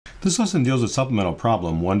This lesson deals with Supplemental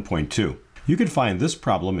Problem 1.2. You can find this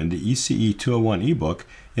problem in the ECE201 ebook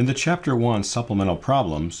in the Chapter 1 Supplemental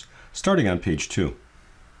Problems, starting on page 2.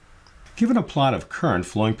 Given a plot of current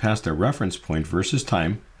flowing past a reference point versus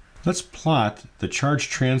time, let's plot the charge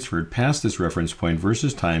transferred past this reference point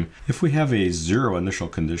versus time if we have a zero initial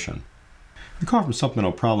condition. Recall from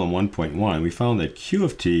Supplemental Problem 1.1, we found that Q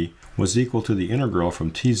of t was equal to the integral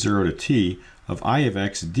from t0 to t of I of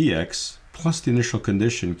x dx plus the initial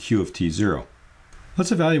condition Q of t0.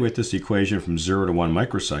 Let's evaluate this equation from 0 to 1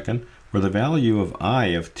 microsecond, where the value of I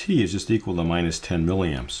of t is just equal to minus 10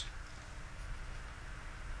 milliamps.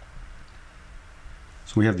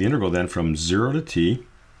 So we have the integral then from 0 to t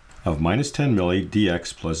of minus 10 milli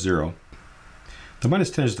dx plus 0. The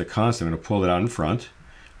minus 10 is the constant. I'm going to pull it out in front.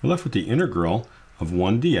 We're left with the integral of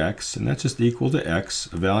 1 dx, and that's just equal to x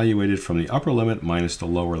evaluated from the upper limit minus the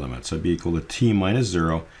lower limit. So it'd be equal to t minus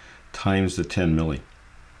 0 times the 10 milli.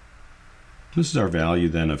 This is our value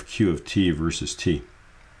then of Q of t versus t.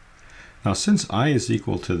 Now since I is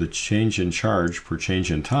equal to the change in charge per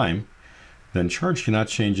change in time, then charge cannot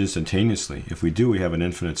change instantaneously. If we do, we have an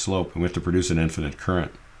infinite slope and we have to produce an infinite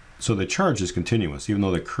current. So the charge is continuous, even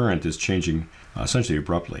though the current is changing essentially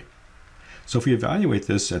abruptly. So if we evaluate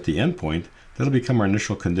this at the endpoint, that'll become our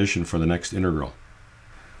initial condition for the next integral.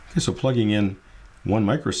 Okay, so plugging in 1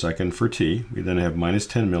 microsecond for t, we then have minus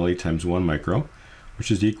 10 milli times 1 micro,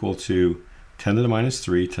 which is equal to 10 to the minus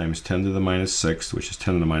 3 times 10 to the minus 6, which is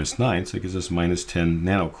 10 to the minus 9, so it gives us minus 10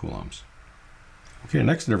 nanocoulombs. Okay,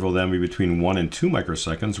 next interval then will be between 1 and 2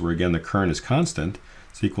 microseconds, where again the current is constant.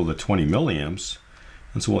 It's equal to 20 milliamps,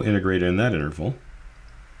 and so we'll integrate in that interval.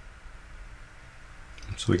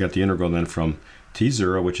 So we got the integral then from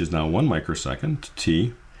t0, which is now 1 microsecond, to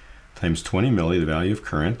t times 20 milli, the value of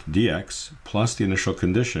current, dx, plus the initial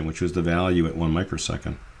condition, which was the value at 1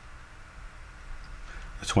 microsecond.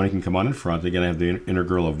 The 20 can come out in front. Again, I have the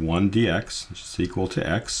integral of 1 dx, which is equal to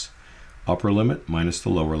x, upper limit minus the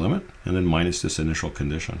lower limit, and then minus this initial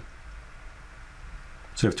condition.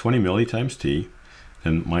 So we have 20 milli times t,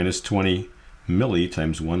 and minus 20 milli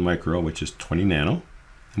times 1 micro, which is 20 nano,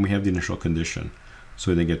 and we have the initial condition.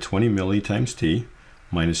 So we then get 20 milli times t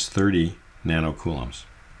minus 30 nanocoulombs.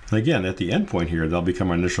 And again, at the endpoint here, that'll become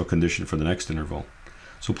our initial condition for the next interval.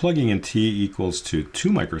 So plugging in t equals to 2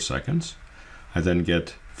 microseconds, I then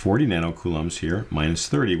get 40 nanocoulombs here, minus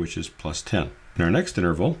 30, which is plus 10. In our next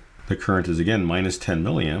interval, the current is again minus 10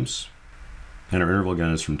 milliamps, and our interval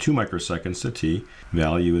again is from 2 microseconds to t.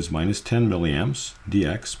 Value is minus 10 milliamps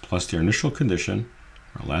dx plus the initial condition,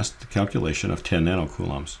 our last calculation, of 10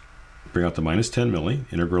 nanocoulombs. Bring out the minus 10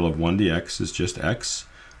 milli. Integral of 1 dx is just x,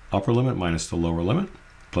 upper limit minus the lower limit,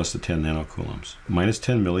 plus the 10 nanocoulombs. Minus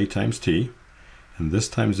 10 milli times t, and this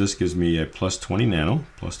times this gives me a plus 20 nano,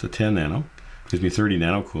 plus the 10 nano, gives me 30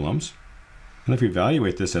 nanocoulombs. And if we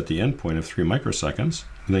evaluate this at the endpoint of 3 microseconds,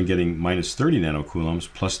 and then getting minus 30 nanocoulombs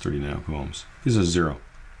plus 30 nanocoulombs gives us 0.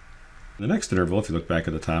 In the next interval, if you look back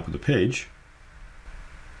at the top of the page,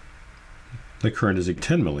 the current is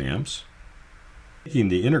 10 milliamps. Taking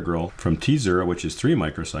the integral from t0, which is 3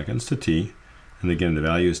 microseconds, to t, and again the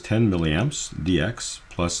value is 10 milliamps dx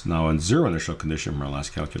plus now a 0 initial condition from our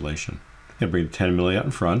last calculation. And bring 10 milli out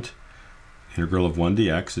in front. Integral of 1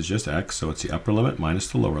 dx is just x, so it's the upper limit minus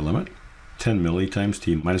the lower limit. 10 milli times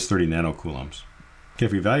t minus 30 nanocoulombs. Okay,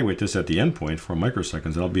 if we evaluate this at the endpoint, 4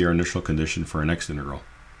 microseconds, that'll be our initial condition for our next integral.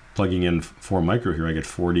 Plugging in 4 micro here, I get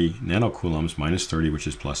 40 nanocoulombs minus 30, which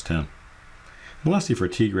is plus 10. And lastly, for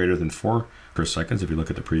t greater than 4 microseconds, if you look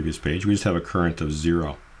at the previous page, we just have a current of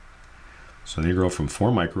 0. So the integral from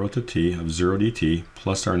 4 micro to t of 0 dt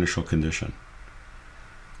plus our initial condition.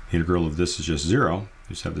 The integral of this is just 0.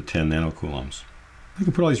 We just have the 10 nanocoulombs. We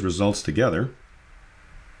can put all these results together.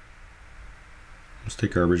 Let's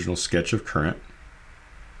take our original sketch of current.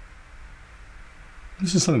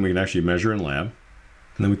 This is something we can actually measure in lab.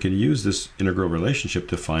 And then we can use this integral relationship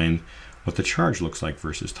to find what the charge looks like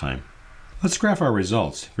versus time. Let's graph our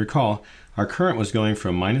results. Recall, our current was going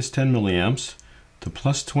from minus 10 milliamps to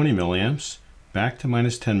plus 20 milliamps, back to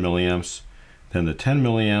minus 10 milliamps, then the 10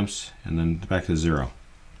 milliamps, and then back to 0.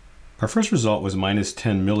 Our first result was minus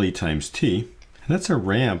 10 milli times t, and that's a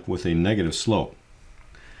ramp with a negative slope.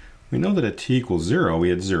 We know that at t equals 0, we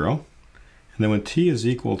had 0, and then when t is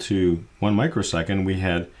equal to 1 microsecond, we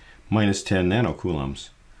had minus 10 nanocoulombs.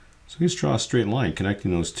 So let's draw a straight line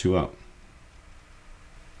connecting those two up.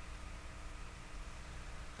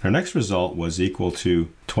 Our next result was equal to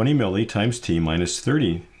 20 milli times t minus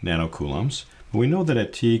 30 nanocoulombs. But we know that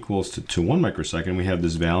at t equals to 1 microsecond, we have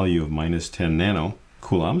this value of minus 10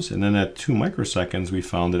 nanocoulombs. And then at 2 microseconds, we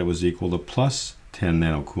found that it was equal to plus 10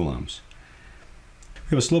 nanocoulombs.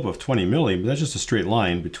 We have a slope of 20 milli, but that's just a straight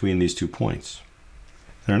line between these 2 points.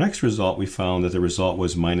 In our next result, we found that the result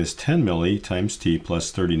was minus 10 milli times t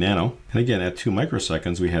plus 30 nano. And again, at 2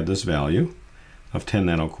 microseconds, we had this value of 10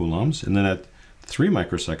 nanocoulombs. And then at 3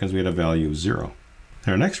 microseconds, we had a value of 0.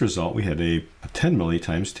 In our next result, we had a 10 milli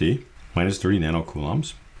times t minus 30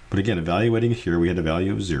 nanocoulombs. But again, evaluating here, we had a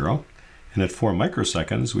value of 0. And at 4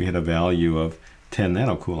 microseconds, we had a value of 10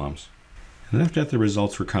 nanocoulombs. And then after that, the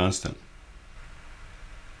results were constant.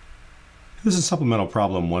 This is supplemental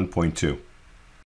problem 1.2.